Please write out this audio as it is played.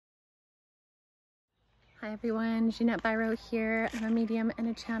Hi everyone, Ginette Biro here. I'm a medium and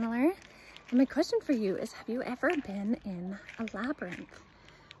a channeler. And my question for you is, have you ever been in a labyrinth?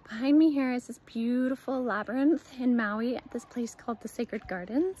 Behind me here is this beautiful labyrinth in Maui at this place called the Sacred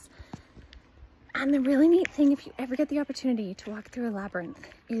Gardens. And the really neat thing, if you ever get the opportunity to walk through a labyrinth,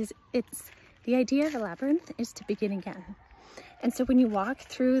 is the idea of a labyrinth is to begin again. And so when you walk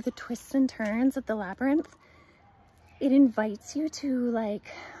through the twists and turns of the labyrinth, it invites you to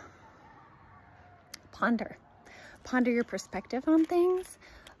ponder your perspective on things,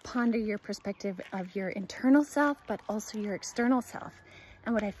 ponder your perspective of your internal self, but also your external self.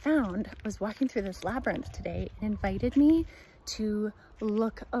 And what I found was walking through this labyrinth today, it invited me to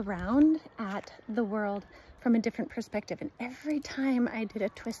look around at the world from a different perspective. And every time I did a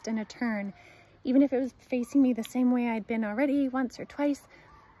twist and a turn, even if it was facing me the same way I'd been already once or twice,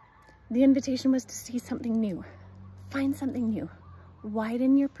 the invitation was to see something new, find something new,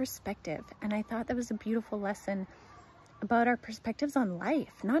 widen your perspective. And I thought that was a beautiful lesson about our perspectives on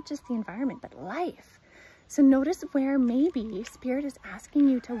life, not just the environment, but life. So notice where maybe Spirit is asking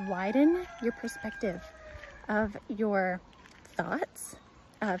you to widen your perspective of your thoughts,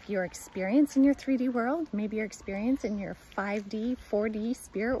 of your experience in your 3D world, maybe your experience in your 5D, 4D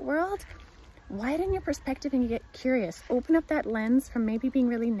spirit world. Widen your perspective and you get curious. Open up that lens from maybe being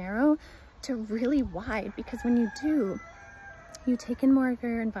really narrow to really wide, because when you do, you take in more of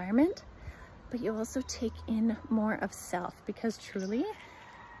your environment, but you also take in more of self, because truly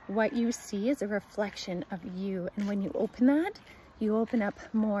what you see is a reflection of you. And when you open that, you open up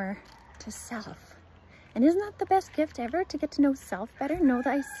more to self. And isn't that the best gift ever, to get to know self better? Know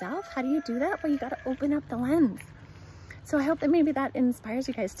thyself. How do you do that? Well, you got to open up the lens. So I hope that maybe that inspires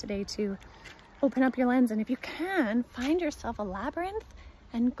you guys today to open up your lens. And if you can, find yourself a labyrinth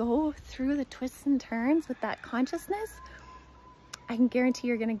and go through the twists and turns with that consciousness. I can guarantee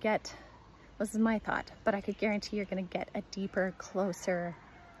you're going to get, this is my thought, but I could guarantee you're going to get a deeper, closer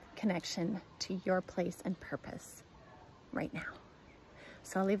connection to your place and purpose right now.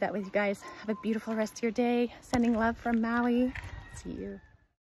 So I'll leave that with you guys. Have a beautiful rest of your day. Sending love from Maui. See you.